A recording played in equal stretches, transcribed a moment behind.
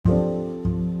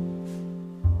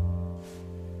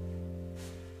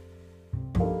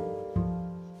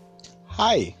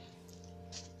Hi,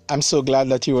 I'm so glad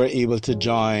that you were able to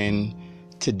join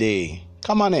today.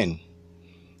 Come on in.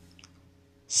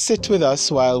 Sit with us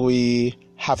while we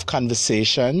have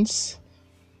conversations,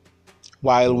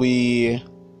 while we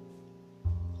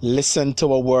listen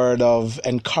to a word of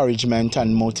encouragement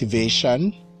and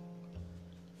motivation,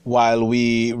 while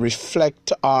we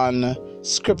reflect on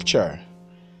scripture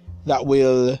that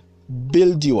will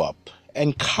build you up,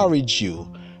 encourage you,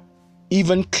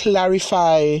 even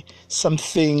clarify some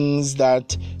things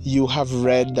that you have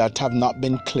read that have not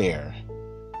been clear.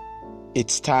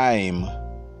 It's time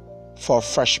for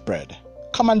fresh bread.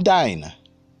 Come and dine.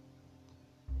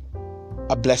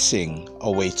 A blessing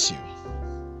awaits you.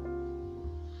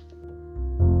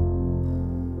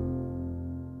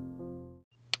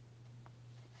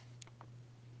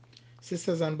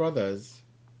 Sisters and brothers,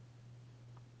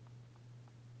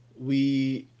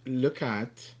 we look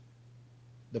at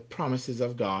the promises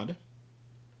of God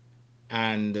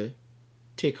and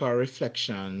take our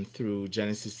reflection through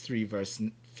Genesis 3 verse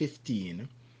 15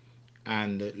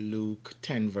 and Luke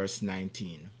 10 verse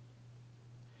 19.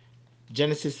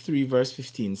 Genesis 3 verse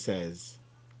 15 says,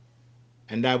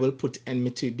 "And I will put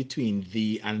enmity between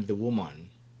thee and the woman,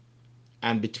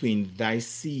 and between thy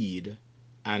seed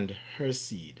and her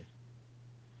seed.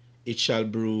 It shall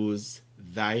bruise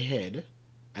thy head,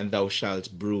 and thou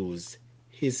shalt bruise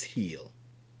his heel."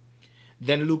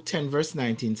 Then Luke 10 verse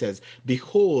 19 says,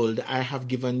 "Behold, I have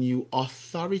given you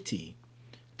authority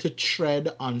to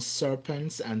tread on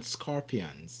serpents and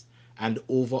scorpions, and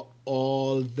over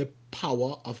all the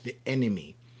power of the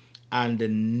enemy, and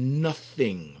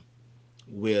nothing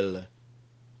will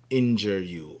injure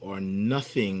you, or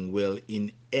nothing will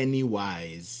in any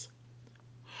wise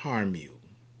harm you."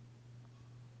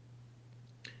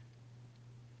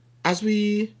 As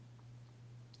we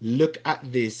look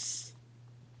at this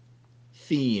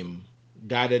theme,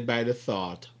 guided by the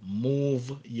thought,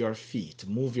 move your feet,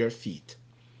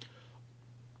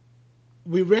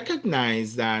 we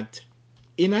recognize that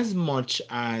inasmuch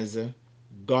as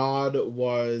God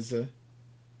was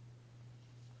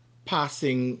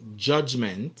passing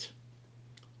judgment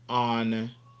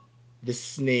on the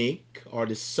snake or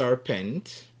the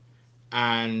serpent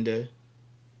and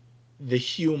the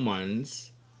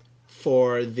humans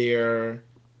for their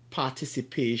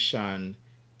participation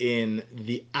in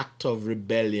the act of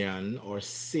rebellion or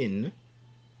sin,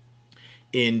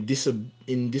 in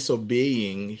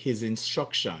disobeying his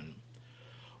instruction,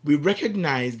 we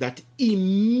recognize that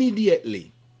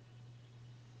immediately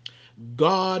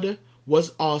God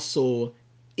was also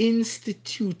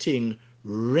instituting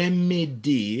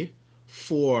remedy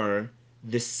for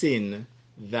the sin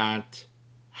that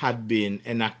had been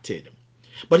enacted.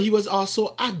 But he was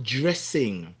also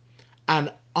addressing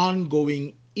an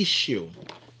ongoing issue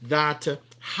that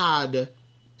had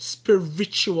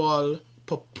spiritual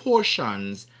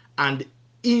proportions and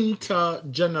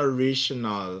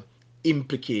intergenerational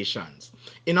implications.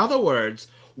 In other words,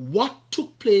 what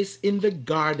took place in the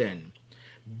garden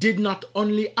did not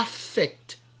only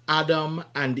affect Adam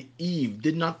and Eve,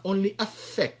 did not only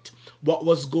affect what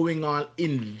was going on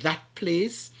in that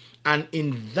place and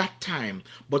in that time,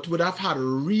 but would have had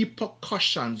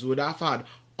repercussions, would have had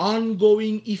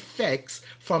ongoing effects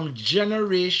from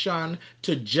generation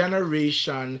to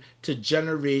generation to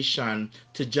generation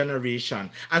to generation.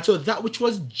 And so that which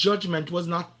was judgment was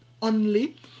not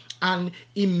only an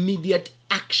immediate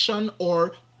action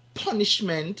or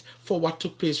punishment for what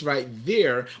took place right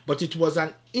there, but it was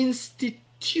an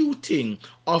instituting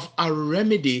of a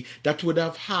remedy that would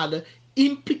have had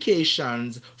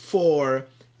implications for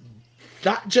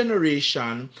that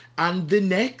generation and the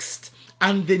next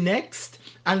and the next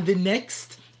and the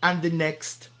next and the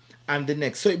next and the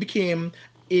next. So it became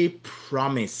a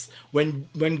promise when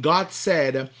God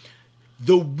said,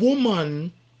 "The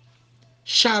woman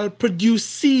shall produce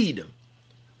seed,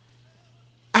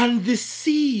 and the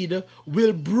seed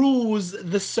will bruise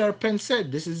the serpent's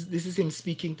head." This is him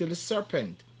speaking to the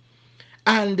serpent.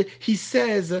 And he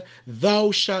says,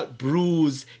 "Thou shalt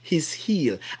bruise his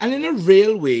heel." And in a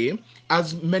real way,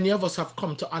 as many of us have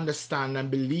come to understand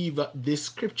and believe this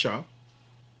scripture,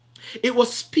 it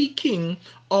was speaking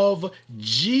of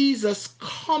Jesus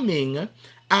coming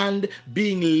and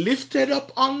being lifted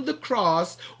up on the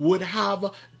cross, would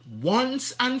have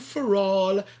once and for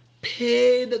all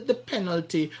paid the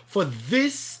penalty for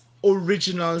this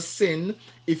original sin,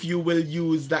 if you will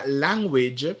use that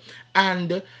language,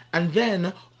 and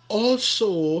then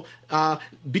also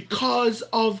because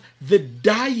of the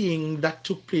dying that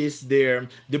took place there,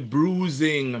 the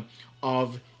bruising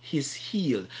of his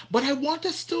heel. But I want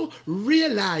us to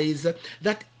realize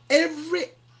that every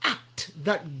act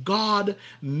that God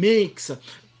makes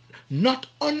not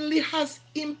only has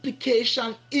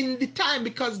implication in the time,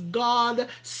 because God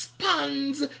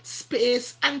spans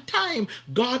space and time.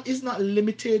 God is not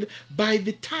limited by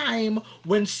the time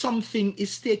when something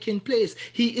is taking place.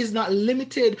 He is not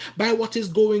limited by what is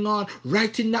going on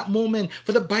right in that moment.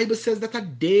 For the Bible says that a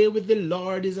day with the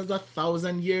Lord is as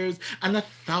 1,000 years, and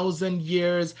 1,000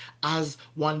 years as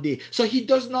one day. So he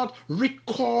does not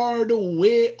record,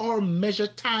 weigh, or measure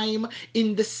time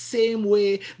in the same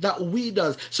way that we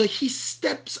does. So he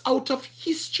steps out of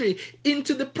history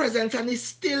into the present, and is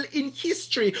still in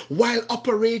history while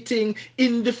operating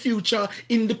in the future,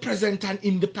 in the present, and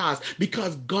in the past,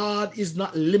 because God is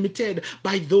not limited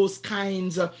by those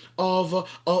kinds of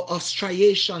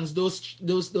striations,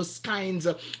 those kinds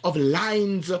of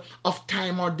lines of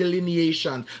time or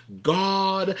delineation.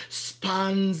 God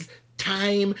spans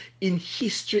time in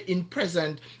history, in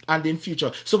present, and in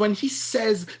future. So when he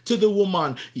says to the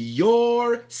woman,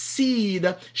 your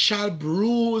seed shall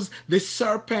bruise the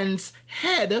serpent's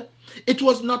head, it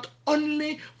was not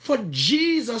only for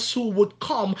Jesus who would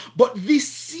come, but the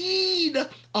seed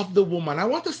of the woman. I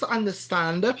want us to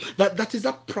understand that that is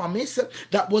a promise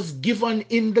that was given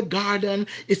in the garden.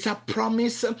 It's a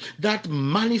promise that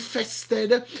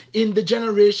manifested in the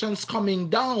generations coming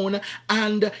down.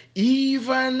 And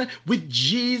even with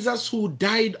Jesus who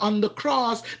died on the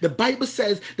cross, the Bible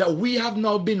says that we have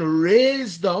now been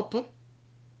raised up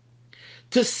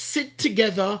to sit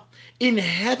together in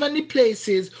heavenly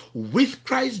places with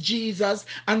Christ Jesus,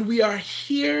 and we are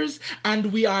heirs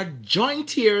and we are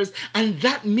joint heirs, and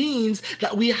that means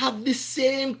that we have the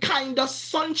same kind of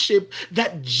sonship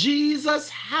that Jesus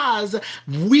has.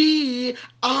 We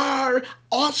are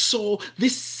also the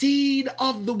seed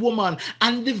of the woman,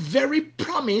 and the very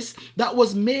promise that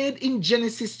was made in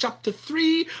Genesis chapter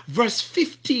 3 verse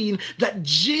 15 that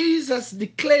Jesus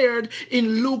declared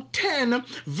in Luke 10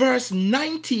 verse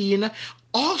 19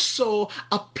 also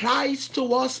applies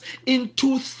to us in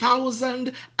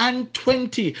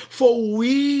 2020. For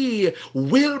we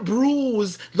will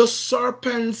bruise the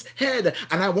serpent's head.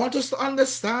 And I want us to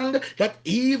understand that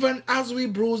even as we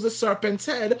bruise the serpent's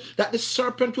head, that the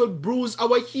serpent will bruise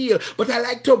our heel. But I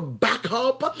like to back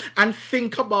up and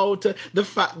think about the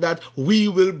fact that we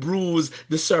will bruise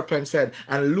the serpent's head.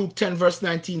 And Luke 10 verse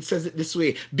 19 says it this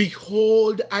way: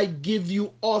 behold, I give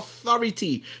you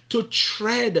authority to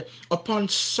tread upon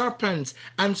serpents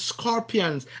and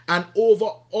scorpions, and over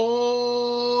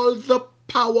all the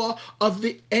power of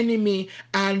the enemy,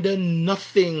 and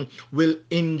nothing will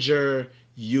injure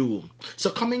you.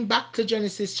 So coming back to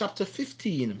Genesis chapter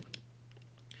 15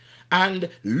 and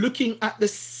looking at the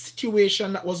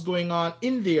situation that was going on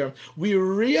in there, we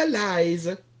realize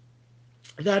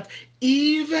that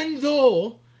even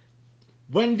though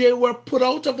when they were put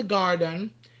out of the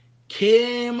garden,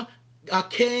 Cain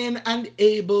and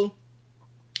Abel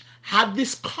had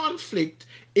this conflict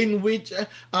in which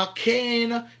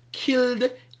Cain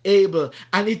killed Abel,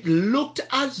 and it looked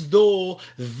as though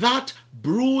that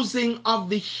bruising of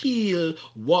the heel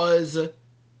was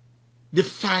the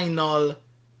final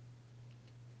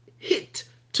hit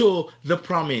to the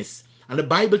promise. And the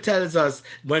Bible tells us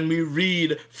when we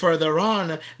read further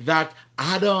on that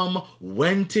Adam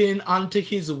went in unto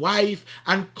his wife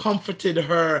and comforted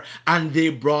her, and they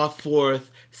brought forth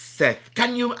Seth.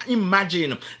 Can you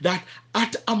imagine that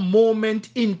at a moment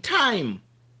in time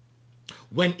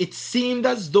when it seemed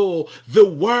as though the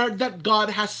word that God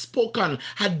has spoken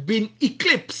had been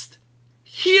eclipsed,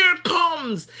 here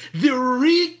comes the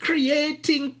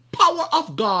recreating power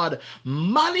of God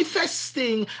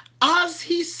manifesting as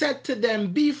he said to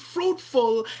them, be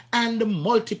fruitful and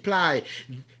multiply.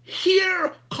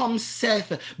 Here comes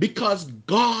Seth, because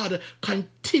God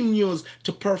continues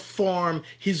to perform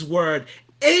his word.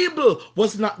 Abel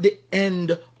was not the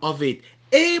end of it.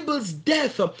 Abel's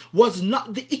death was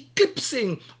not the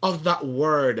eclipsing of that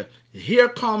word. Here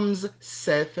comes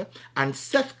Seth, and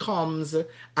Seth comes,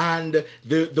 and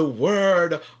the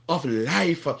word of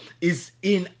life is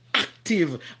in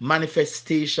active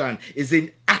manifestation, is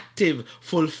in active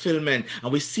fulfillment.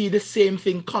 And we see the same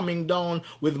thing coming down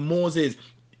with Moses.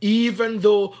 Even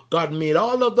though God made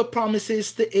all of the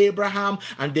promises to Abraham,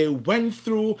 and they went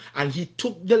through and he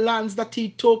took the lands that he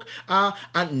took,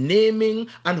 and naming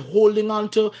and holding on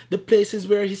to the places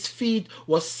where his feet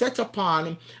was set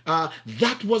upon,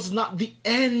 that was not the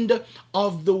end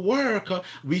of the work.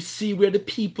 We see where the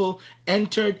people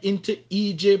entered into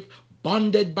Egypt,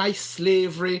 bonded by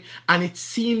slavery, and it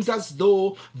seems as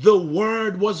though the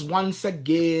word was once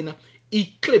again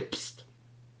eclipsed.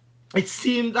 It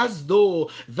seemed as though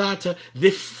that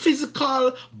the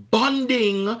physical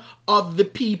bonding of the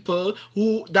people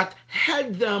who that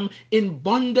held them in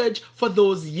bondage for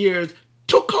those years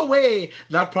took away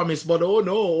that promise. But oh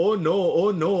no, oh no,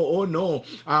 oh no, oh no.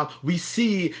 We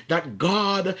see that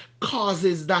God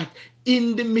causes that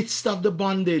in the midst of the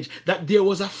bondage, that there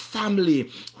was a family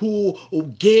who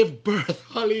gave birth,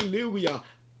 hallelujah,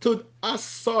 to a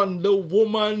son, the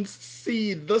woman's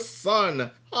seed, the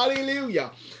son.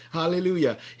 Hallelujah.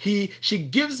 Hallelujah. She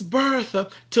gives birth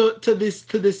to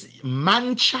this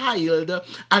man child,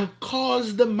 and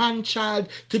calls the man child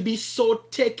to be so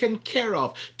taken care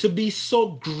of, to be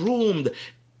so groomed.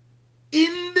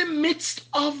 In the midst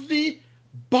of the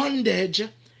bondage,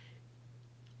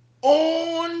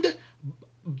 owned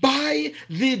by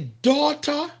the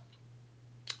daughter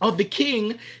of the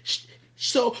king.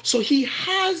 So he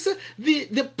has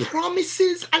the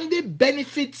promises and the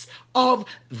benefits of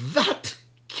that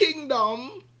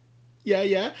kingdom.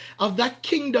 Yeah, of that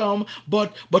kingdom,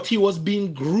 but he was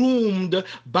being groomed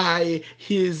by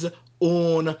his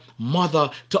own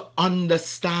mother to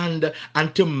understand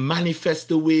and to manifest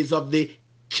the ways of the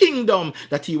kingdom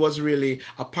that he was really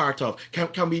a part of.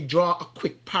 Can we draw a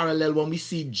quick parallel when we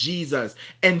see Jesus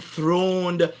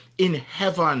enthroned in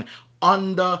heaven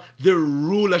under the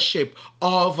rulership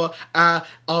of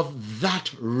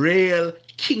that real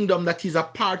kingdom that he's a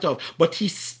part of? But he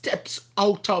steps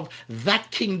out of that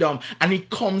kingdom and he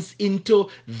comes into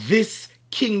this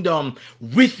kingdom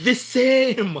with the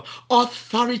same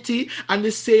authority and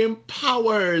the same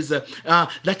powers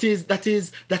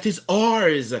that is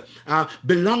ours,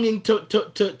 belonging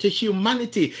to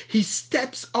humanity. He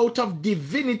steps out of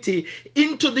divinity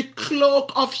into the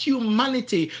cloak of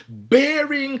humanity,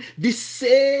 bearing the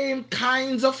same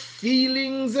kinds of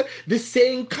feelings, the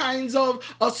same kinds of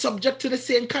subject to the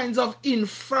same kinds of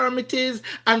infirmities,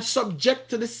 and subject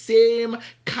to the same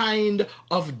kind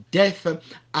of death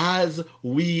as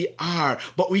we are.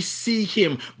 But we see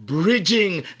him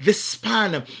bridging the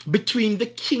span between the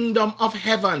kingdom of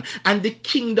heaven and the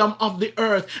kingdom of the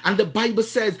earth. And the Bible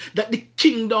says that the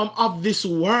kingdom of this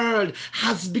world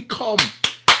has become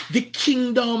the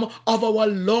kingdom of our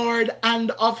Lord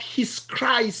and of his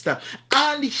Christ.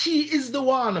 And he is the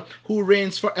one who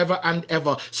reigns forever and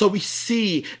ever. So we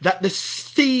see that the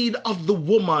seed of the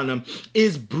woman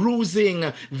is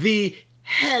bruising the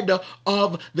head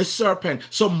of the serpent.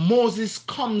 So Moses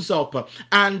comes up,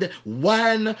 and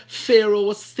when Pharaoh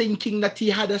was thinking that he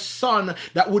had a son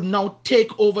that would now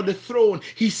take over the throne,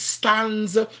 he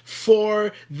stands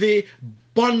for the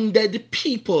bonded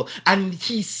people, and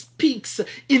he speaks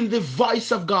in the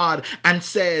voice of God and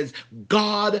says,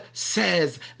 God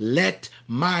says, let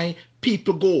my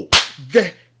people go.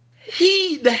 The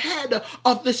head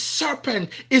of the serpent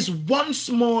is once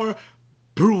more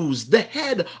bruised. The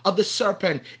head of the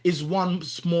serpent is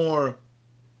once more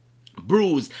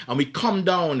bruised. And we come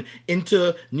down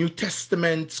into New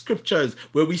Testament scriptures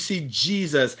where we see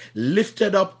Jesus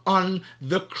lifted up on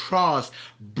the cross,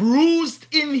 bruised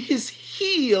in his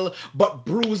heel, but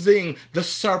bruising the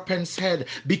serpent's head,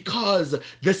 because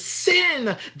the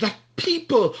sin that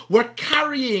people were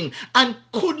carrying and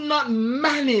could not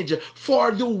manage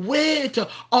for the weight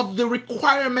of the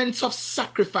requirements of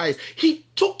sacrifice, he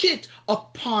took it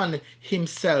upon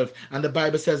himself. And the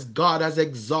Bible says God has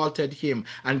exalted him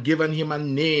and given him a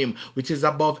name which is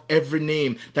above every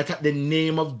name, that at the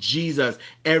name of Jesus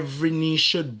every knee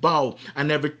should bow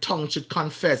and every tongue should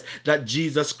confess that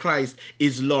Jesus Christ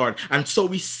is Lord. And so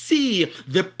we see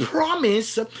the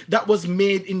promise that was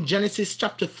made in Genesis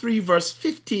chapter 3 verse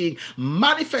 15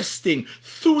 manifesting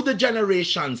through the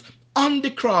generations on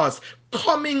the cross,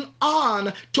 coming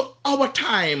on to our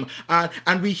time,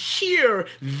 and we hear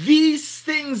these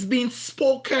things being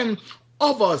spoken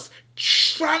of us,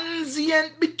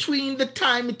 transient between the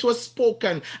time it was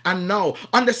spoken and now.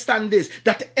 Understand this,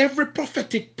 that every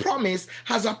prophetic promise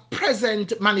has a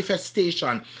present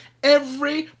manifestation.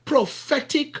 Every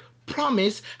prophetic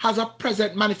promise has a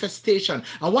present manifestation.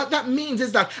 And what that means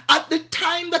is that at the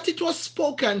time that it was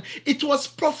spoken, it was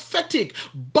prophetic.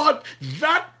 But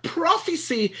that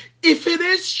prophecy, if it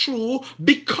is true,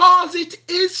 because it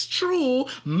is true,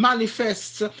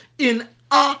 manifests in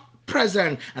a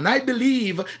present. And I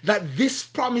believe that this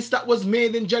promise that was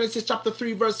made in Genesis chapter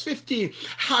 3 verse 15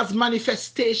 has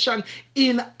manifestation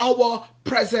in our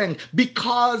present,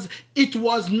 because it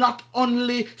was not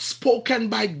only spoken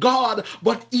by God,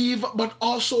 but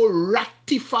also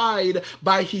ratified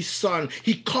by his son.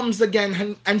 He comes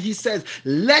again and he says,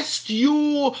 lest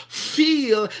you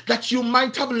feel that you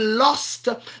might have lost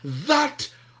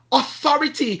that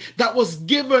authority that was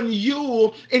given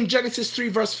you in Genesis 3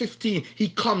 verse 15. He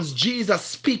comes, Jesus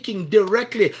speaking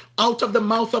directly out of the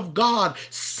mouth of God,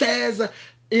 says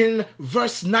in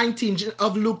verse 19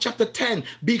 of Luke chapter 10,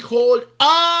 behold,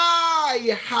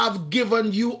 I have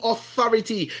given you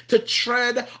authority to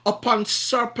tread upon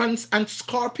serpents and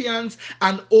scorpions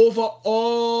and over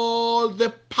all the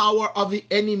power of the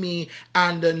enemy,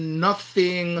 and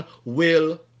nothing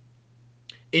will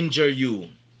injure you.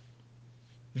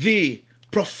 The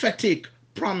prophetic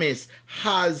promise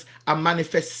has a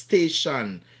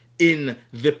manifestation in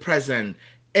the present.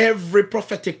 Every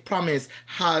prophetic promise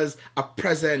has a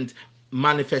present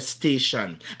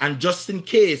manifestation. And just in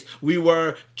case we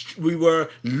were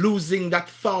losing that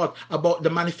thought about the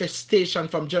manifestation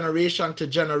from generation to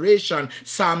generation,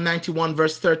 Psalm 91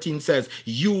 verse 13 says,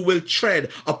 you will tread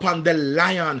upon the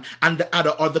lion and the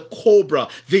adder, or the cobra,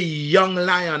 the young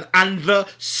lion and the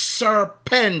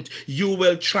serpent you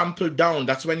will trample down.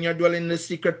 That's when you're dwelling in the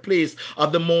secret place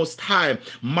of the Most High.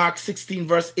 Mark 16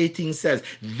 verse 18 says,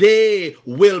 they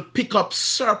will pick up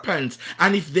serpents,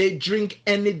 and if they drink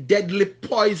any deadly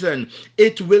poison,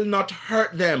 it will not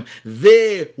hurt them.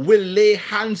 They will lay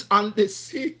hands on the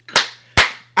sick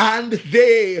and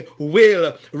they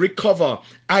will recover.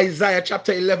 Isaiah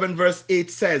chapter 11 verse 8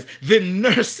 says, the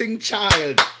nursing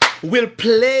child will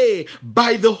play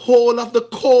by the hole of the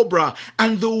cobra,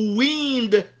 and the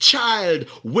weaned child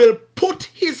will put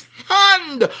his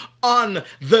hand on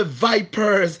the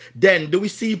viper's den. Do we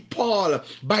see Paul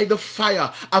by the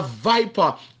fire? A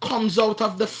viper comes out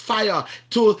of the fire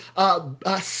to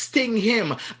sting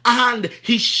him, and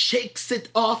he shakes it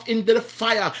off into the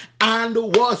fire and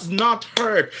was not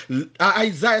hurt.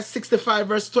 Isaiah 65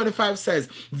 verse 25 says,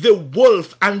 the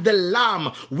wolf and the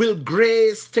lamb will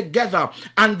graze together,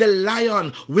 and the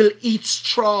lion will eat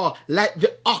straw like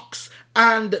the ox,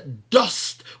 and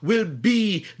dust will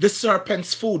be the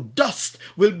serpent's food. Dust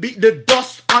will be the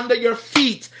dust under your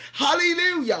feet.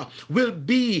 Hallelujah. Will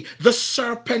be the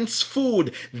serpent's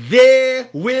food. They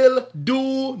will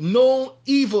do no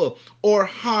evil or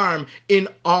harm in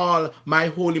all my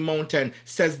holy mountain,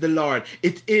 says the Lord.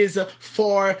 It is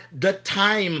for the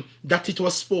time that it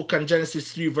was spoken,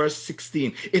 Genesis 3 verse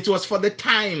 16. It was for the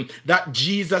time that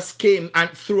Jesus came, and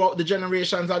throughout the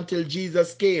generations until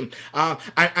Jesus came.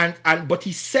 But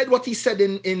he said what he said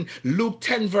in Luke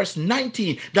 10 verse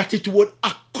 19, that it would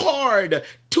accord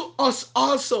to us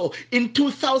also in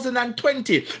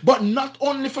 2020, but not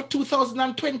only for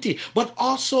 2020, but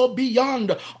also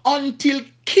beyond, until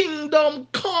kingdom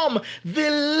come. The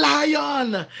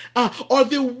lion or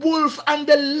the wolf and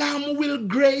the lamb will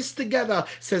graze together,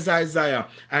 says Isaiah.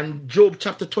 And Job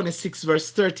chapter 26 verse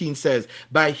 13 says,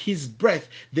 by his breath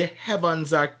the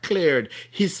heavens are cleared,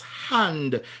 his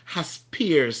hand has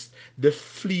pierced the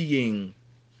fleeing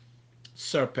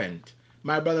serpent.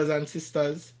 My brothers and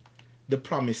sisters, the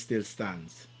promise still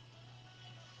stands.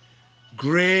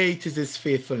 Great is his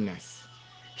faithfulness.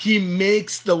 He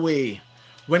makes the way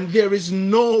when there is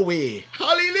no way.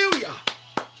 Hallelujah.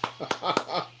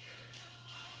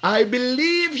 I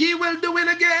believe he will do it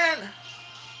again.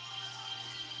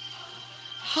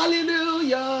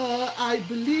 Hallelujah. I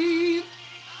believe.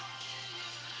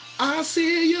 I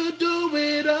see you do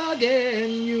it again.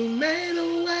 You made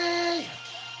a way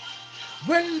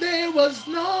when there was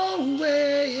no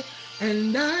way,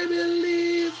 and I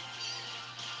believe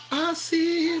I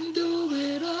see him do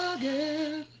it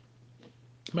again.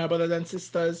 My brothers and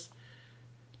sisters,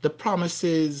 the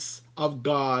promises of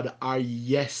God are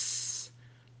yes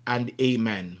and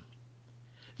amen.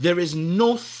 There is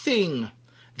no thing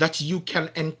that you can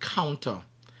encounter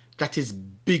that is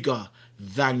bigger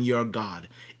than your God.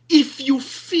 If you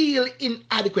feel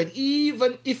inadequate,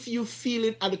 even if you feel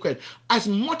inadequate, as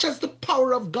much as the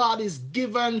power of God is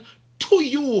given to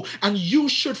you, and you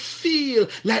should feel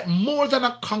like more than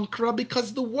a conqueror,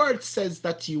 because the word says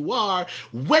that you are,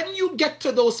 when you get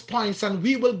to those points, and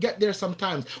we will get there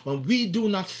sometimes, when we do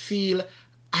not feel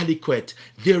adequate,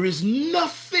 there is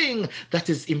nothing that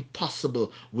is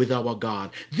impossible with our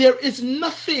God. There is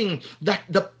nothing that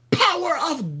the power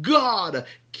of God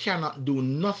cannot do.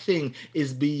 Nothing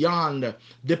is beyond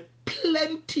the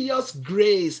plenteous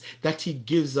grace that he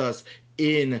gives us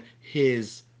in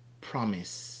his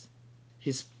promise.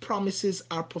 His promises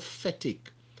are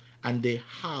prophetic, and they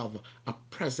have a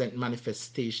present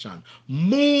manifestation.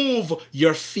 Move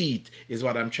your feet is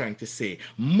what I'm trying to say.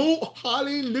 Move.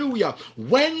 Hallelujah.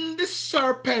 When the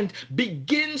serpent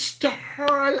begins to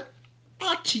hurl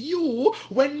at you,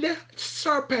 when the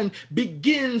serpent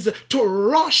begins to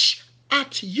rush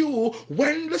at you,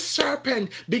 when the serpent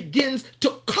begins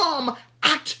to come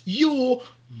at you,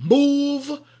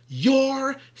 move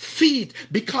your feet,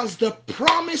 because the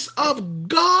promise of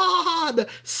God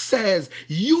says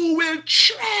you will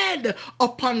tread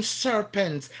upon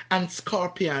serpents and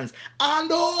scorpions and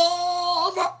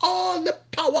over all the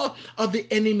power of the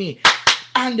enemy,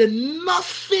 and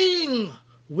nothing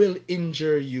will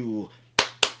injure you.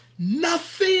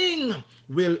 Nothing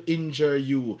will injure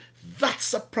you.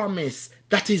 That's a promise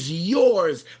that is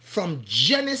yours from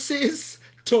Genesis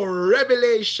to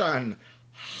Revelation.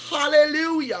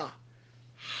 Hallelujah.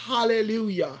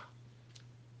 Hallelujah.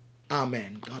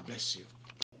 Amen. God bless you.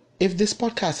 If this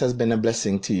podcast has been a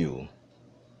blessing to you,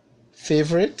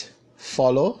 favorite,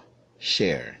 follow,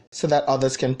 share, so that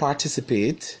others can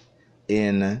participate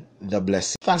in the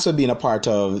blessing. Thanks for being a part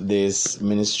of this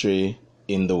ministry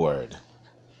in the Word.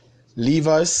 Leave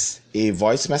us a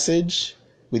voice message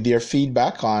with your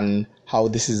feedback on how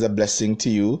this is a blessing to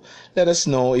you. Let us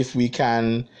know if we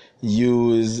can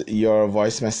use your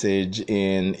voice message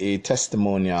in a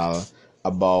testimonial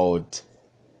about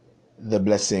the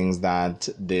blessings that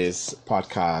this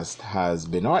podcast has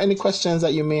been, or any questions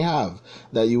that you may have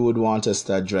that you would want us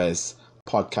to address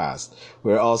podcast.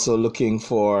 We're also looking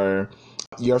for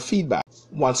your feedback.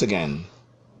 Once again,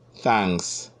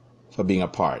 thanks for being a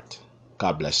part.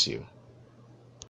 God bless you.